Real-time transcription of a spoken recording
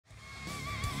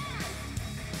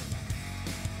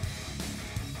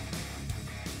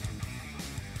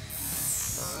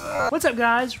What's up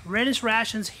guys, Readiness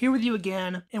Rations here with you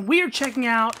again, and we are checking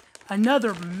out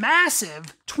another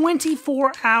massive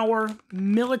 24-hour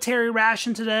military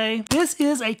ration today. This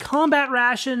is a combat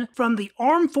ration from the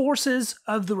Armed Forces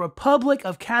of the Republic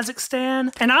of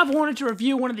Kazakhstan, and I've wanted to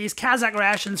review one of these Kazakh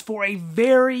rations for a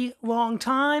very long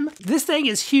time. This thing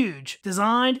is huge,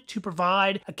 designed to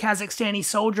provide a Kazakhstani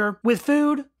soldier with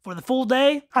food for the full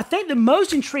day. I think the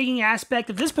most intriguing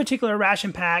aspect of this particular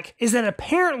ration pack is that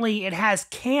apparently it has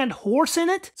canned horse in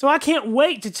it, so I can't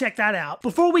wait to check that out.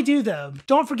 Before we do though,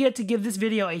 don't forget to give this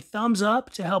video a thumbs up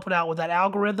to help it out with that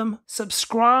algorithm.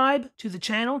 Subscribe to the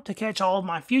channel to catch all of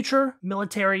my future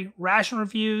military ration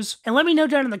reviews, and let me know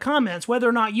down in the comments whether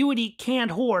or not you would eat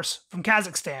canned horse from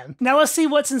Kazakhstan. Now let's see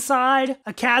what's inside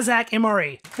a Kazakh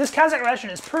MRE. This Kazakh ration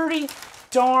is pretty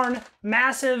darn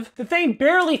massive. The thing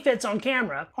barely fits on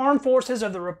camera. Armed Forces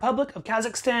of the Republic of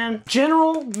Kazakhstan,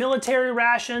 General Military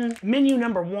Ration, menu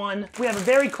number 1. We have a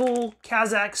very cool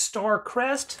Kazakh star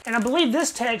crest, and I believe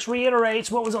this text reiterates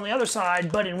what was on the other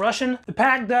side, but in Russian. The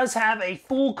pack does have a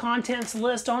full contents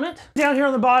list on it. Down here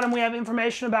on the bottom, we have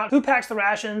information about who packs the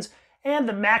rations and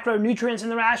the macronutrients in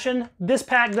the ration. This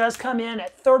pack does come in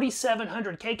at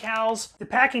 3,700 kcals. The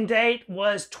packing date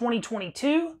was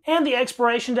 2022, and the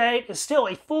expiration date is still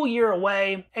a full year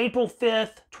away, April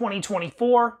 5th,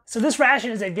 2024. So this ration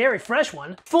is a very fresh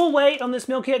one. Full weight on this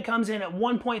meal kit comes in at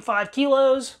 1.5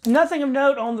 kilos. Nothing of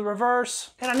note on the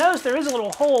reverse. And I noticed there is a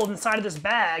little hole inside of this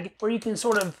bag where you can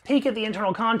sort of peek at the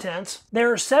internal contents.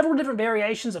 There are several different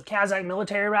variations of Kazakh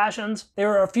military rations.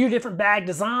 There are a few different bag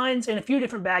designs and a few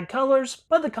different bag colors,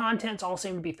 but the contents all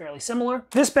seem to be fairly similar.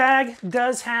 This bag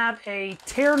does have a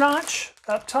tear notch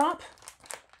up top,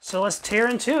 so let's tear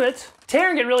into it.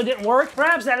 Tearing it really didn't work.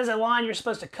 Perhaps that is a line you're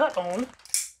supposed to cut on,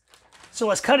 so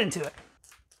let's cut into it.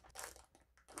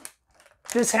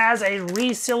 This has a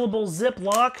resealable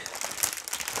Ziploc.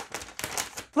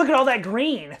 Look at all that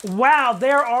green. Wow,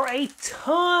 there are a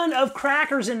ton of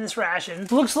crackers in this ration.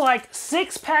 Looks like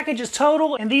 6 packages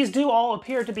total, and these do all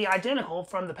appear to be identical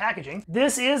from the packaging.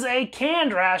 This is a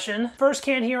canned ration. First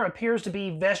can here appears to be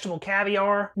vegetable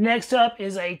caviar. Next up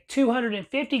is a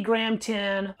 250 gram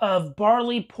tin of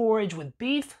barley porridge with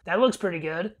beef. That looks pretty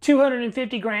good.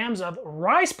 250 grams of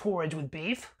rice porridge with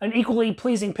beef. An equally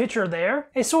pleasing picture there.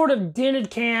 A sort of dented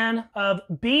can of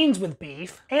beans with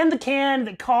beef. And the can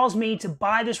that caused me to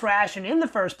buy this ration in the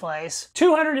first place,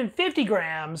 250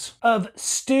 grams of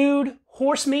stewed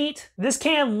horse meat. This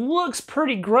can looks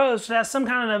pretty gross. It has some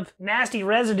kind of nasty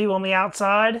residue on the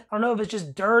outside. I don't know if it's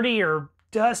just dirty or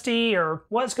dusty or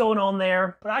what's going on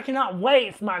there, but I cannot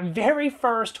wait for my very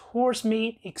first horse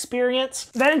meat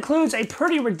experience. That includes a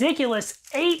pretty ridiculous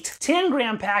 8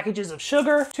 10-gram packages of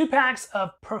sugar, 2 packs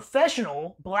of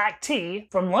professional black tea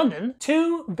from London,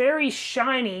 2 very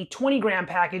shiny 20-gram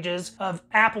packages of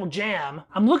apple jam.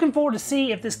 I'm looking forward to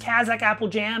see if this Kazakh apple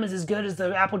jam is as good as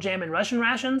the apple jam in Russian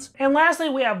rations. And lastly,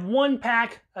 we have 1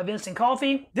 pack of instant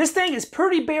coffee. This thing is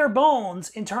pretty bare bones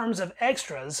in terms of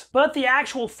extras, but the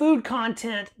actual food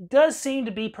content does seem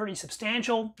to be pretty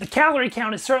substantial. The calorie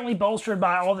count is certainly bolstered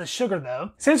by all this sugar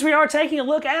though. Since we are taking a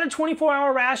look at a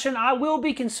 24-hour ration, I will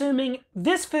be consuming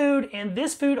this food and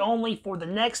this food only for the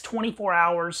next 24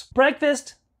 hours.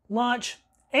 Breakfast, lunch,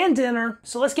 and dinner.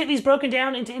 So let's get these broken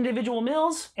down into individual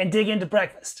meals and dig into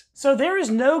breakfast. So there is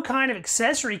no kind of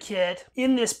accessory kit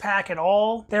in this pack at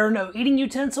all. There are no eating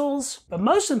utensils, but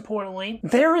most importantly,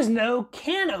 there is no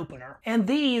can opener. And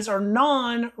these are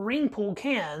non-ring pull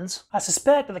cans. I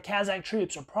suspect that the Kazakh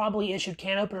troops are probably issued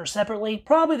can openers separately.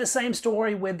 Probably the same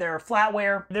story with their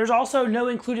flatware. There's also no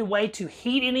included way to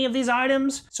heat any of these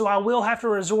items, so I will have to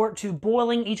resort to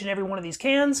boiling each and every one of these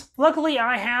cans. Luckily,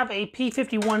 I have a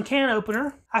P51 can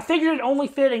opener. I figured it only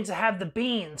fitting to have the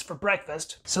beans for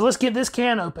breakfast. So let's get this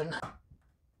can open.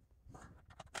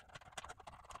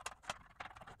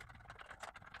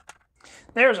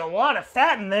 There's a lot of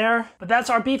fat in there, but that's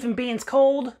our beef and beans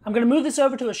cold. I'm gonna move this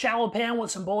over to a shallow pan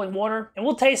with some boiling water, and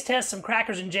we'll taste test some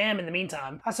crackers and jam in the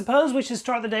meantime. I suppose we should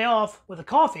start the day off with a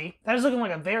coffee. That is looking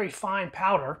like a very fine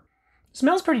powder.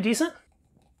 Smells pretty decent.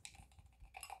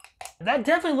 That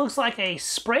definitely looks like a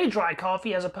spray-dried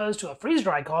coffee as opposed to a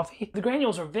freeze-dried coffee. The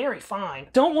granules are very fine.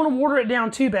 Don't want to water it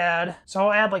down too bad, so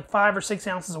I'll add like 5 or 6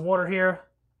 ounces of water here.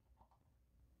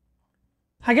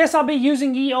 I guess I'll be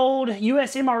using ye old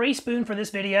US MRE spoon for this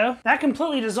video. That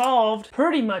completely dissolved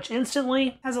pretty much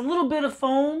instantly. Has a little bit of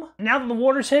foam. Now that the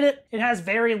water's hit it, it has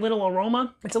very little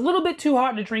aroma. It's a little bit too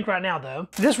hot to drink right now though.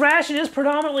 This ration is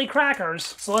predominantly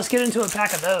crackers, so let's get into a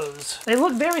pack of those. They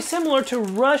look very similar to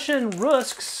Russian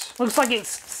rusks. Looks like it's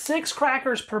 6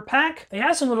 crackers per pack. They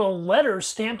have some little letters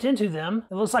stamped into them.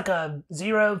 It looks like a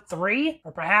 03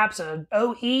 or perhaps a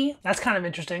OE. That's kind of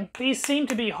interesting. These seem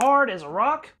to be hard as a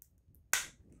rock.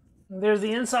 There's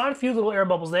the inside, a few little air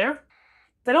bubbles there.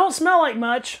 They don't smell like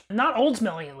much, not old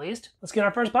smelling at least. Let's get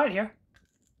our first bite here.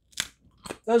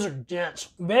 Those are dense,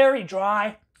 very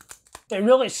dry. They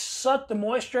really suck the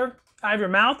moisture out of your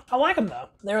mouth. I like them though.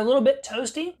 They're a little bit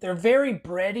toasty. They're very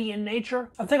bready in nature.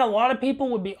 I think a lot of people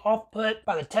would be off-put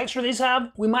by the texture these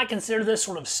have. We might consider this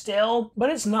sort of stale, but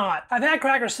it's not. I've had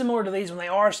crackers similar to these when they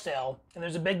are stale, and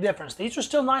there's a big difference. These are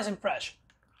still nice and fresh.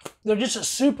 They're just a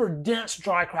super dense,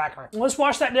 dry cracker. Let's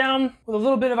wash that down with a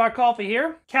little bit of our coffee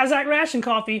here. Kazakh ration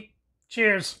coffee.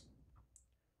 Cheers.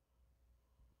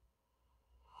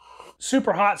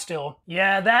 Super hot still.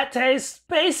 Yeah, that tastes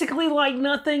basically like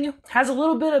nothing. Has a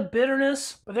little bit of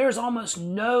bitterness, but there's almost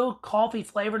no coffee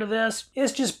flavor to this.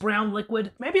 It's just brown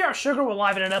liquid. Maybe our sugar will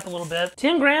liven it up a little bit.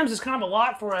 10 grams is kind of a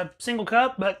lot for a single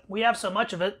cup, but we have so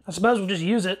much of it. I suppose we'll just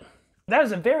use it. That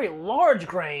is a very large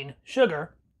grain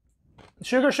sugar.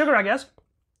 Sugar, I guess.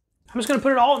 I'm just gonna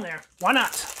put it all in there. Why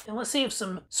not? And let's see if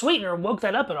some sweetener woke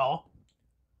that up at all.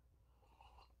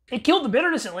 It killed the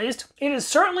bitterness at least. It is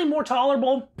certainly more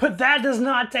tolerable, but that does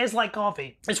not taste like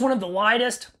coffee. It's one of the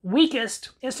lightest, weakest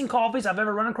instant coffees I've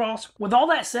ever run across. With all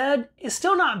that said, it's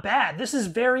still not bad. This is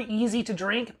very easy to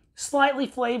drink, slightly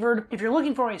flavored. If you're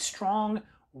looking for a strong,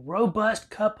 robust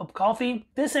cup of coffee,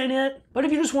 this ain't it. But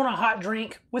if you just want a hot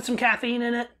drink with some caffeine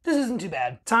in it, this isn't too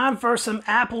bad. Time for some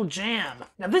apple jam.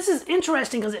 Now this is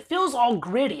interesting because it feels all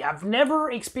gritty. I've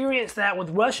never experienced that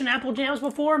with Russian apple jams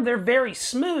before. They're very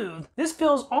smooth. This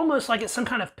feels almost like it's some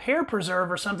kind of pear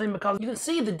preserve or something because you can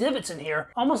see the divots in here,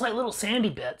 almost like little sandy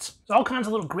bits. There's all kinds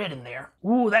of little grit in there.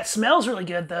 Ooh, that smells really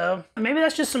good though. Maybe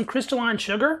that's just some crystalline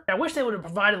sugar. I wish they would have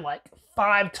provided like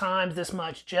 5 times this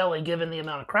much jelly given the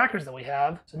amount of crackers that we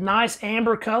have. It's a nice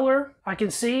amber color. I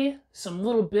can see some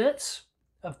little bits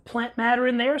of plant matter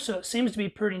in there, so it seems to be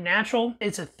pretty natural.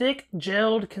 It's a thick,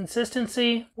 gelled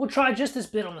consistency. We'll try just this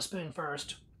bit on the spoon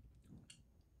first.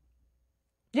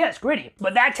 Yeah, it's gritty,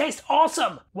 but that tastes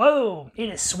awesome. Whoa, it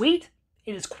is sweet.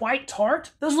 It is quite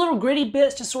tart. Those little gritty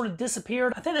bits just sort of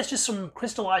disappeared. I think that's just some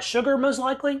crystallized sugar, most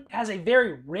likely. It has a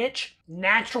very rich,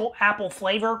 natural apple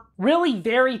flavor. Really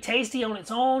very tasty on its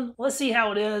own. Let's see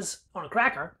how it is on a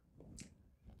cracker.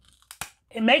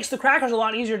 It makes the crackers a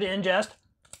lot easier to ingest.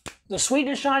 The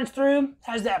sweetness shines through,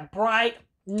 has that bright,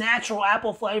 natural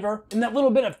apple flavor, and that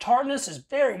little bit of tartness is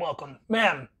very welcome.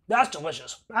 Man, that's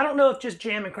delicious. I don't know if just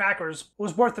jam and crackers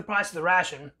was worth the price of the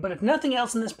ration, but if nothing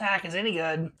else in this pack is any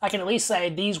good, I can at least say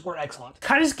these were excellent.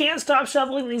 I just can't stop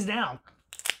shoveling these down.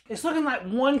 It's looking like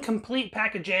one complete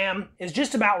pack of jam is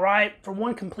just about right for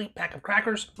one complete pack of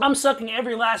crackers. I'm sucking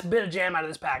every last bit of jam out of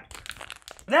this pack.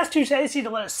 That's too tasty to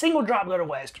let a single drop go to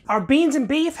waste. Our beans and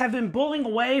beef have been boiling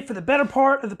away for the better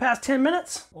part of the past 10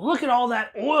 minutes. Look at all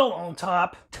that oil on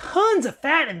top. Tons of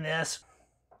fat in this.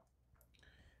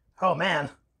 Oh man.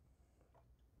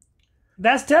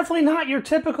 That's definitely not your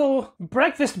typical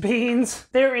breakfast beans.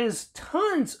 There is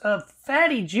tons of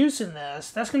fatty juice in this.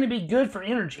 That's going to be good for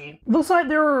energy. Looks like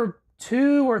there are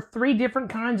 2 or 3 different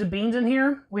kinds of beans in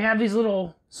here. We have these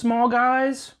little small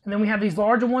guys, and then we have these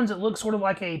larger ones that look sort of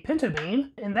like a pinto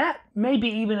bean, and that may be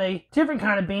even a different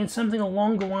kind of bean, something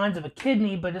along the lines of a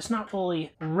kidney, but it's not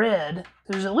fully red.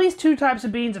 There's at least 2 types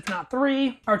of beans, if not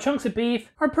 3. Our chunks of beef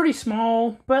are pretty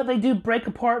small, but they do break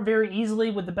apart very easily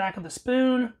with the back of the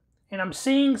spoon. And I'm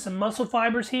seeing some muscle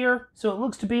fibers here, so it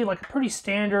looks to be like a pretty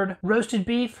standard roasted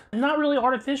beef. Not really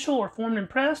artificial or formed and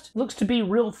pressed. Looks to be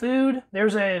real food.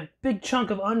 There's a big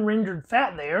chunk of unrendered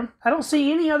fat there. I don't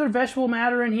see any other vegetable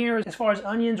matter in here as far as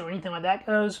onions or anything like that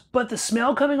goes. But the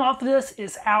smell coming off of this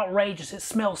is outrageous. It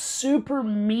smells super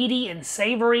meaty and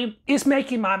savory. It's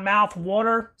making my mouth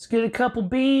water. Let's get a couple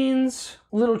beans,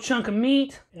 a little chunk of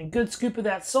meat, and a good scoop of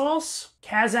that sauce.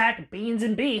 Kazakh beans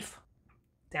and beef.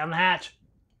 Down the hatch.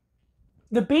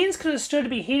 The beans could have stood to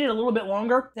be heated a little bit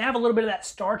longer. They have a little bit of that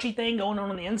starchy thing going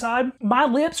on the inside. My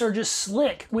lips are just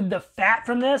slick with the fat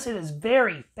from this. It is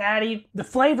very fatty. The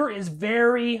flavor is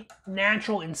very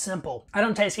natural and simple. I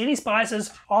don't taste any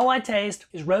spices. All I taste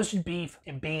is roasted beef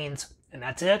and beans, and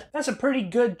that's it. That's a pretty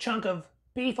good chunk of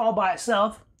beef all by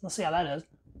itself. Let's see how that is.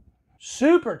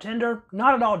 Super tender,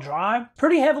 not at all dry,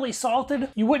 pretty heavily salted.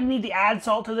 You wouldn't need to add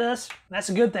salt to this. That's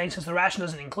a good thing since the ration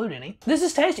doesn't include any. This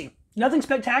is tasty. Nothing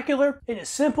spectacular. It is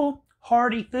simple,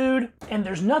 hearty food, and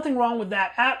there's nothing wrong with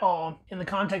that at all in the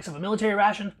context of a military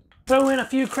ration. Throw in a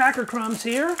few cracker crumbs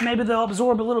here. Maybe they'll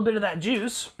absorb a little bit of that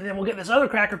juice. And then we'll get this other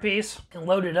cracker piece and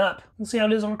load it up. We'll see how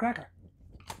it is on a cracker.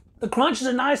 The crunch is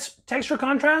a nice texture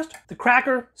contrast. The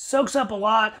cracker soaks up a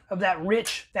lot of that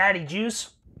rich, fatty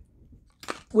juice.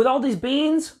 With all these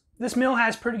beans, this meal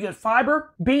has pretty good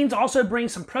fiber. Beans also bring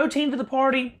some protein to the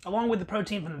party, along with the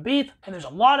protein from the beef. And there's a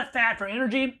lot of fat for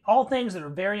energy. All things that are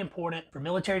very important for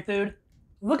military food.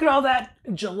 Look at all that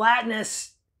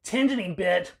gelatinous tendiony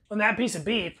bit on that piece of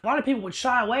beef. A lot of people would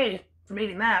shy away from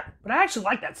eating that, but I actually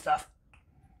like that stuff.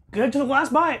 Good to the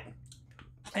last bite.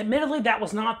 Admittedly, that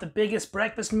was not the biggest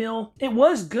breakfast meal. It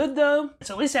was good though,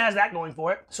 so at least it has that going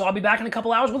for it. So I'll be back in a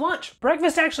couple hours with lunch.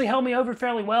 Breakfast actually held me over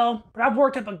fairly well, but I've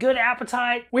worked up a good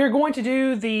appetite. We're going to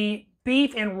do the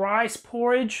beef and rice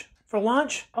porridge for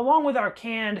lunch, along with our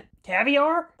canned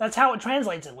caviar. That's how it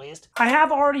translates, at least. I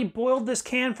have already boiled this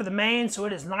can for the main, so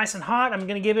it is nice and hot. I'm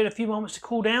gonna give it a few moments to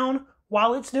cool down.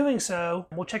 While it's doing so,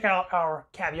 we'll check out our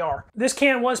caviar. This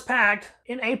can was packed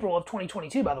in April of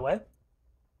 2022, by the way.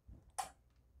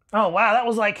 Oh wow, that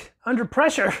was like under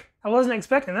pressure. I wasn't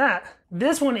expecting that.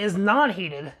 This one is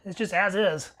non-heated. It's just as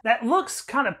is. That looks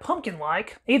kind of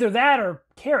pumpkin-like. Either that or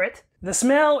carrot. The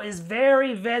smell is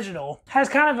very vegetal. Has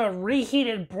kind of a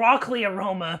reheated broccoli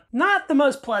aroma. Not the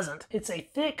most pleasant. It's a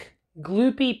thick,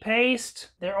 gloopy paste.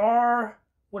 There are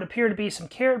what appear to be some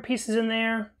carrot pieces in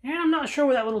there. And I'm not sure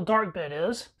where that little dark bit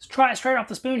is. Let's try it straight off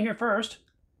the spoon here first.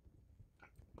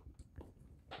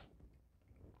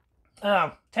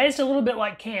 Oh, tastes a little bit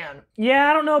like can. Yeah,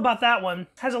 I don't know about that one.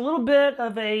 Has a little bit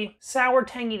of a sour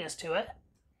tanginess to it.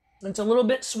 It's a little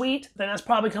bit sweet. Then that's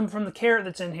probably come from the carrot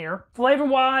that's in here.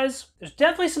 Flavor-wise, there's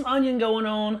definitely some onion going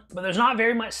on, but there's not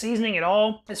very much seasoning at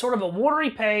all. It's sort of a watery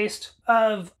paste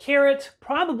of carrot,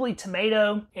 probably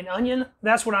tomato, and onion.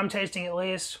 That's what I'm tasting at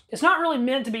least. It's not really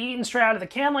meant to be eaten straight out of the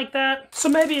can like that, so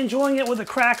maybe enjoying it with a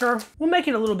cracker will make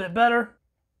it a little bit better.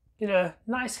 Get a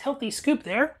nice healthy scoop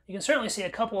there. You can certainly see a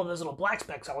couple of those little black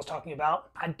specks I was talking about.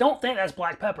 I don't think that's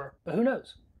black pepper, but who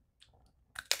knows?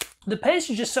 The paste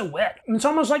is just so wet. It's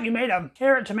almost like you made a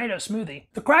carrot tomato smoothie.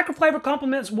 The cracker flavor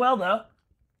complements well though.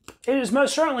 It is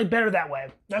most certainly better that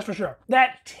way, that's for sure.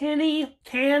 That tinny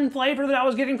can flavor that I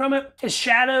was getting from it is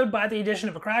shadowed by the addition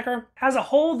of a cracker. As a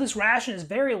whole, this ration is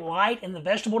very light in the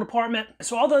vegetable department.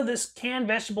 So although this canned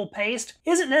vegetable paste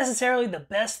isn't necessarily the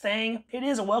best thing, it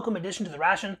is a welcome addition to the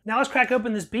ration. Now let's crack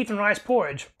open this beef and rice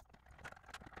porridge.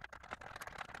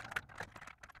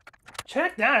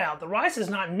 Check that out. The rice is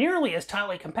not nearly as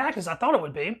tightly compact as I thought it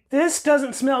would be. This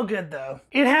doesn't smell good though.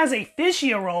 It has a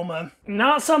fishy aroma,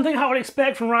 not something I would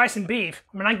expect from rice and beef.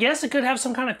 I mean, I guess it could have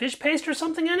some kind of fish paste or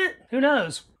something in it. Who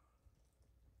knows?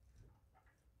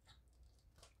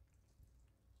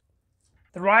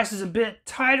 The rice is a bit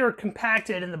tighter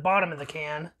compacted in the bottom of the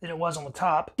can than it was on the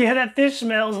top. Yeah, that fish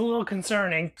smell is a little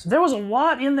concerning. So there was a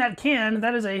lot in that can.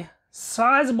 That is a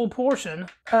sizable portion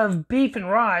of beef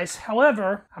and rice.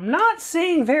 However, I'm not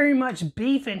seeing very much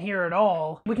beef in here at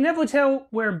all. We can definitely tell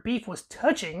where beef was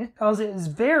touching because it is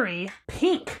very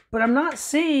pink, but I'm not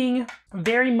seeing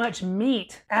very much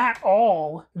meat at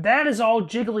all. That is all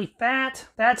jiggly fat.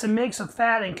 That's a mix of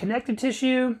fat and connective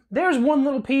tissue. There's one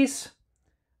little piece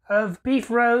of beef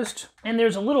roast, and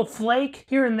there's a little flake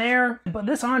here and there, but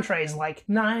this entree is like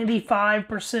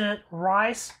 95%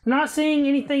 rice. I'm not seeing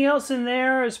anything else in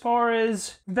there as far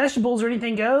as vegetables or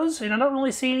anything goes, and I don't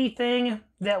really see anything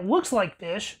that looks like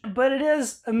fish, but it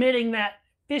is emitting that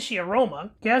fishy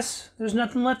aroma. Guess there's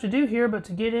nothing left to do here but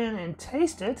to get in and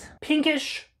taste it.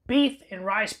 Pinkish beef and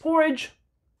rice porridge.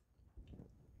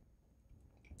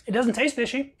 It doesn't taste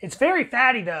fishy. It's very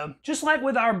fatty though. Just like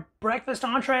with our breakfast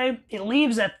entree, it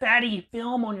leaves a fatty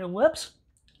film on your lips.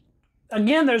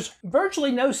 Again, there's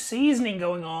virtually no seasoning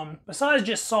going on besides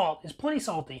just salt. It's plenty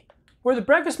salty. Where the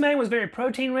breakfast main was very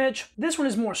protein rich, this one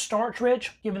is more starch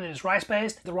rich, given that it's rice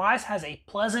based. The rice has a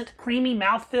pleasant, creamy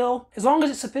mouthfeel. As long as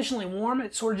it's sufficiently warm,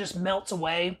 it sort of just melts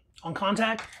away on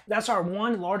contact. That's our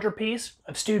one larger piece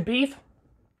of stewed beef.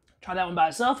 Try that one by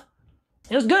itself.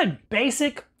 It was good.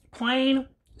 Basic, plain,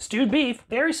 stewed beef,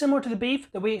 very similar to the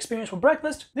beef that we experienced with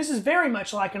breakfast. This is very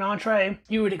much like an entree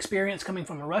you would experience coming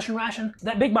from a Russian ration.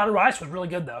 That big bite of rice was really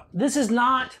good though. This is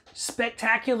not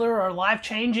spectacular or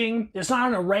life-changing. It's not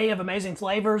an array of amazing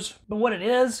flavors, but what it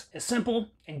is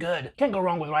simple and good. Can't go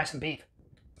wrong with rice and beef.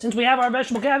 Since we have our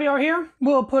vegetable caviar here,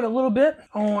 we'll put a little bit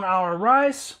on our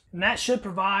rice, and that should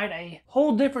provide a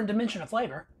whole different dimension of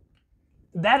flavor.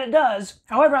 That it does.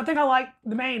 However, I think I like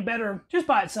the main better just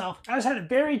by itself. I just had a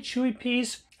very chewy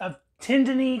piece of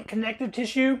tendony connective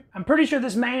tissue. I'm pretty sure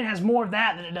this main has more of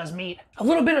that than it does meat. A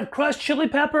little bit of crushed chili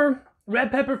pepper,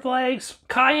 red pepper flakes,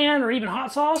 cayenne, or even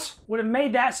hot sauce would have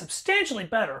made that substantially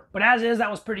better. But as is,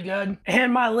 that was pretty good.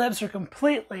 And my lips are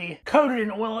completely coated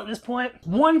in oil at this point.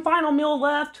 One final meal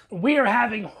left. We are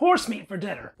having horse meat for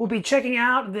dinner. We'll be checking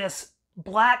out this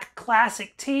Black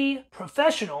Classic Tea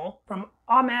Professional from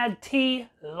Ahmad Tea,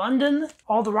 London.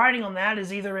 All the writing on that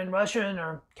is either in Russian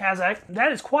or Kazakh.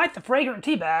 That is quite the fragrant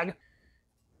tea bag.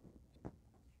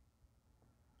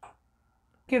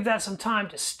 Give that some time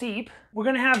to steep. We're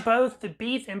gonna have both the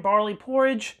beef and barley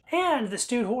porridge and the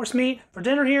stewed horse meat for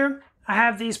dinner here. I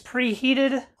have these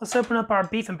preheated. Let's open up our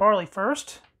beef and barley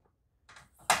first.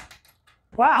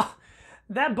 Wow,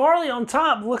 that barley on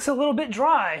top looks a little bit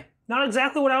dry. Not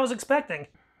exactly what I was expecting.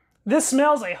 This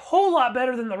smells a whole lot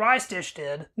better than the rice dish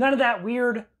did. None of that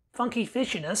weird, funky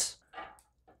fishiness.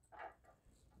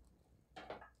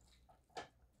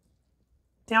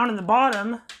 Down in the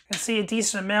bottom, you can see a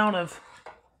decent amount of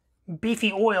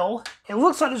beefy oil. It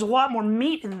looks like there's a lot more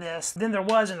meat in this than there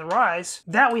was in the rice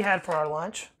that we had for our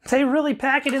lunch. They really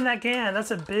pack it in that can.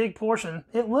 That's a big portion.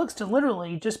 It looks to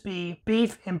literally just be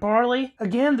beef and barley.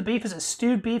 Again, the beef is a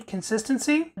stewed beef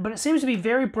consistency, but it seems to be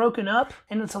very broken up,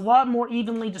 and it's a lot more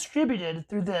evenly distributed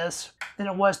through this than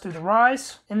it was through the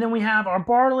rice. And then we have our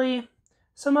barley.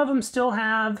 Some of them still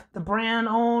have the bran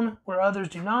on, where others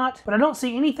do not. But I don't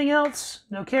see anything else.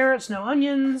 No carrots, no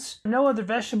onions, no other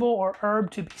vegetable or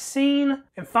herb to be seen.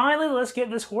 And finally, let's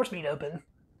get this horse meat open.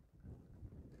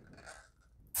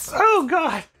 Oh,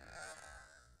 God!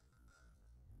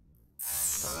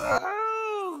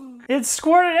 Oh, it's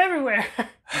squirted everywhere.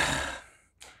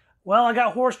 Well, I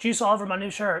got horse juice all over my new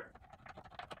shirt.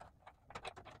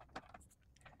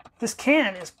 This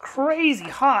can is crazy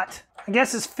hot. I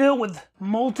guess it's filled with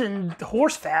molten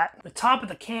horse fat. The top of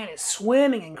the can is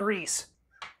swimming in grease.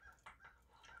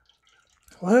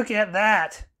 Look at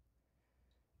that.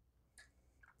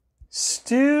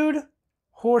 Stewed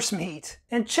horse meat.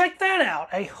 And check that out.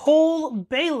 A whole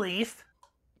bay leaf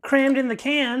crammed in the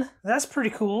can. That's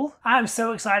pretty cool. I'm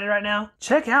so excited right now.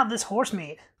 Check out this horse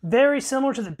meat. Very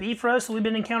similar to the beef roast that we've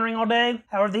been encountering all day.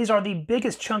 However, these are the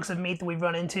biggest chunks of meat that we've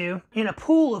run into in a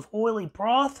pool of oily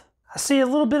broth. I see a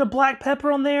little bit of black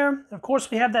pepper on there. Of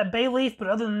course, we have that bay leaf, but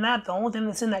other than that, the only thing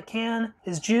that's in that can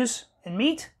is juice and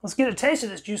meat. Let's get a taste of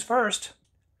this juice first.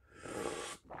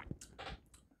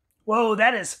 Whoa,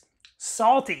 that is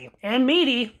salty and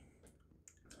meaty.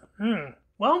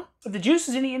 Well, if the juice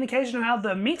is any indication of how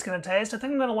the meat's gonna taste, I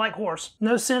think I'm gonna like horse.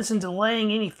 No sense in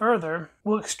delaying any further.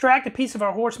 We'll extract a piece of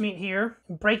our horse meat here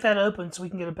and break that open so we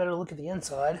can get a better look at the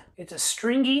inside. It's a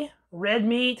stringy red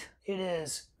meat. It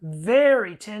is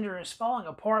very tender. It's falling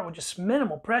apart with just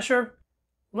minimal pressure.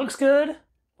 Looks good.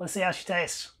 Let's see how she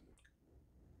tastes.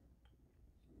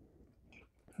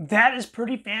 That is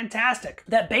pretty fantastic.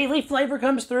 That bay leaf flavor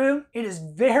comes through. It is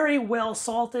very well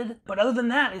salted, but other than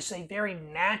that, it's a very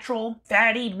natural,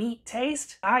 fatty meat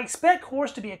taste. I expect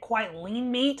horse to be a quite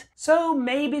lean meat, so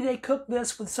maybe they cook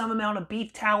this with some amount of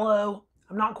beef tallow.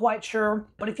 I'm not quite sure,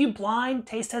 but if you blind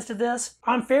taste tested this,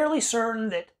 I'm fairly certain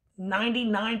that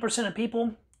 99% of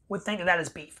people would think that that is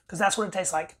beef, because that's what it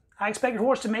tastes like. I expected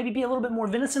horse to maybe be a little bit more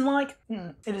venison-like.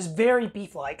 It is very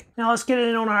beef-like. Now let's get it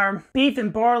in on our beef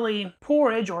and barley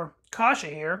porridge, or kasha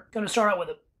here. Gonna start out with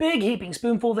a big heaping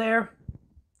spoonful there.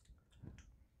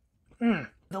 The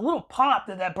little pop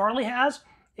that that barley has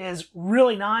is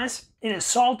really nice. It is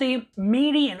salty,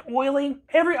 meaty, and oily.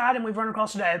 Every item we've run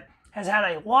across today has had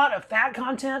a lot of fat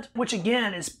content, which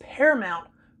again is paramount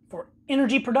for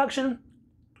energy production.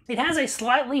 It has a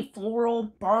slightly floral,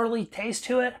 barley taste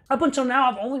to it. Up until now,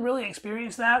 I've only really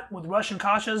experienced that with Russian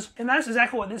kashas, and that's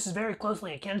exactly what this is very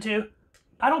closely akin to.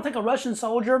 I don't think a Russian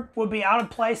soldier would be out of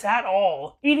place at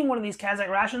all eating one of these Kazakh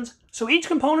rations. So each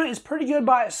component is pretty good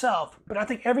by itself, but I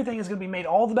think everything is going to be made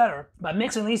all the better by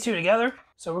mixing these two together.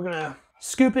 So we're going to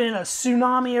scoop in a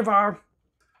tsunami of our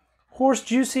horse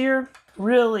juice here.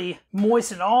 Really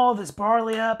moisten all this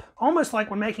barley up, almost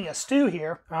like we're making a stew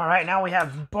here. All right, now we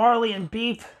have barley and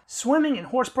beef swimming in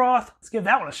horse broth. Let's give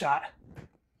that one a shot.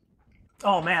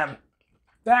 Oh man,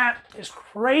 that is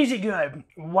crazy good.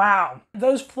 Wow,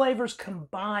 those flavors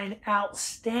combine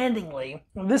outstandingly.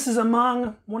 This is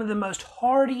among one of the most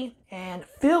hearty and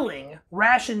filling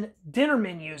ration dinner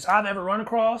menus I've ever run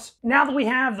across. Now that we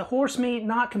have the horse meat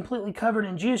not completely covered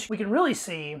in juice, we can really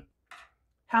see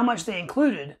how much they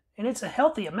included. And it's a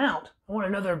healthy amount. I want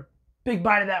another big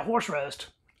bite of that horse roast.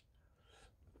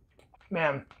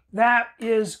 Man, that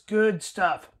is good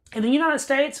stuff. In the United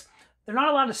States, They're not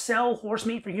allowed to sell horse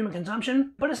meat for human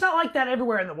consumption, but it's not like that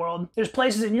everywhere in the world. There's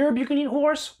places in Europe you can eat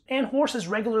horse, and horse is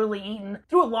regularly eaten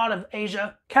through a lot of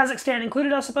Asia, Kazakhstan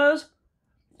included, I suppose.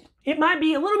 It might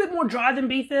be a little bit more dry than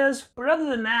beef is, but other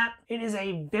than that, it is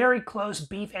a very close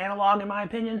beef analog in my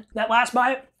opinion. That last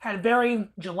bite had a very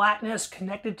gelatinous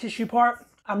connective tissue part.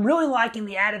 I'm really liking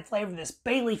the added flavor this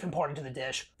bay leaf imparted to the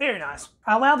dish. Very nice.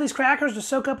 I allowed these crackers to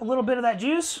soak up a little bit of that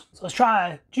juice. So let's try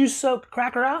a juice soaked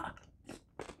cracker out.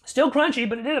 Still crunchy,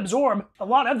 but it did absorb a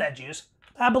lot of that juice.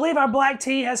 I believe our black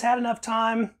tea has had enough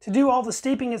time to do all the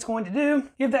steeping it's going to do.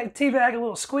 Give that tea bag a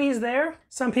little squeeze there.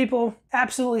 Some people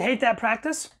absolutely hate that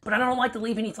practice, but I don't like to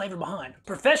leave any flavor behind.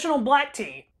 Professional black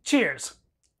tea. Cheers.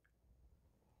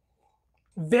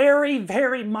 Very,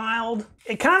 very mild.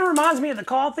 It kind of reminds me of the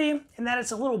coffee in that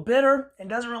it's a little bitter and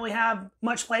doesn't really have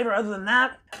much flavor other than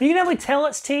that. You can definitely tell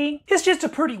it's tea. It's just a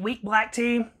pretty weak black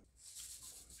tea.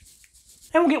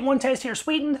 And we'll get one taste here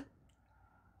sweetened.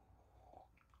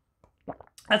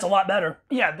 That's a lot better.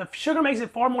 Yeah, the sugar makes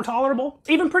it far more tolerable.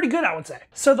 Even pretty good, I would say.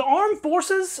 So the armed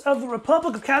forces of the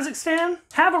Republic of Kazakhstan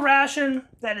have a ration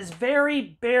that is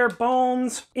very bare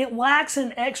bones. It lacks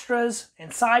in extras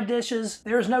and side dishes.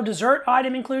 There is no dessert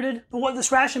item included. But what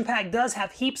this ration pack does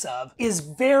have heaps of is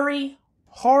very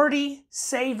hearty,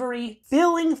 savory,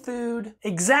 filling food,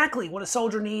 exactly what a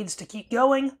soldier needs to keep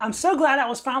going. I'm so glad I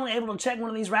was finally able to check one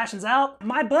of these rations out.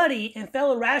 My buddy and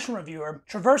fellow ration reviewer,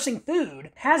 Traversing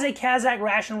Food, has a Kazakh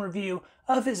ration review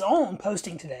of his own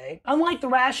posting today. Unlike the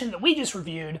ration that we just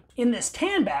reviewed in this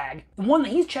tan bag, the one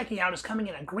that he's checking out is coming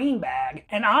in a green bag,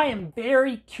 and I am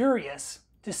very curious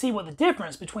to see what the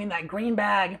difference between that green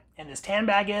bag and this tan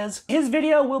bag is. His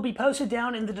video will be posted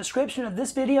down in the description of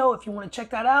this video if you want to check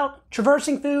that out.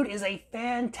 Traversing Food is a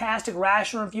fantastic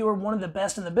ration reviewer, one of the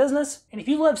best in the business. And if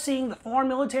you love seeing the foreign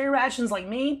military rations like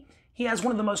me, he has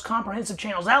one of the most comprehensive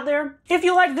channels out there. If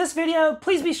you like this video,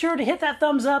 please be sure to hit that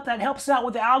thumbs up. That helps out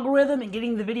with the algorithm and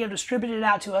getting the video distributed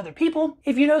out to other people.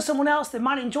 If you know someone else that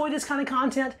might enjoy this kind of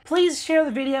content, please share the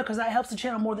video because that helps the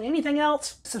channel more than anything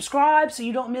else. Subscribe so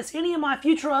you don't miss any of my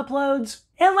future uploads.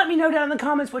 And let me know down in the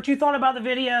comments what you thought about the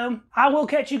video. I will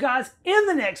catch you guys in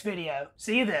the next video.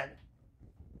 See you then.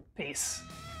 Peace.